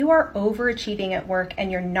you are overachieving at work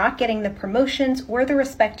and you're not getting the promotions or the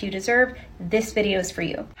respect you deserve, this video is for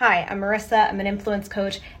you. Hi, I'm Marissa. I'm an influence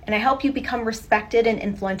coach, and I help you become respected and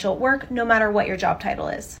influential at work no matter what your job title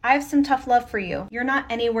is. I have some tough love for you. You're not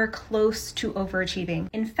anywhere close to overachieving.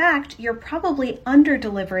 In fact, you're probably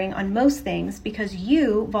under-delivering on most things because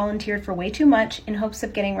you volunteered for way too much in hopes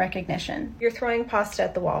of getting recognition. You're throwing pasta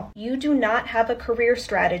at the wall. You do not have a career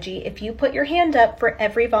strategy if you put your hand up for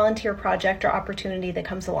every volunteer project or opportunity that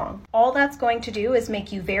comes along. All that's going to do is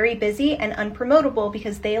make you very busy and unpromotable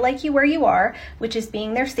because they like you where you are, which is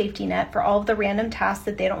being their safety net for all of the random tasks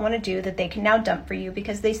that they don't want to do that they can now dump for you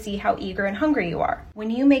because they see how eager and hungry you are. When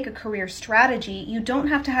you make a career strategy, you don't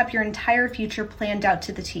have to have your entire future planned out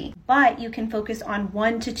to the T, but you can focus on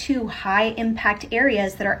 1 to 2 high impact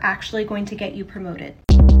areas that are actually going to get you promoted.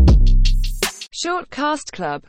 Shortcast Club.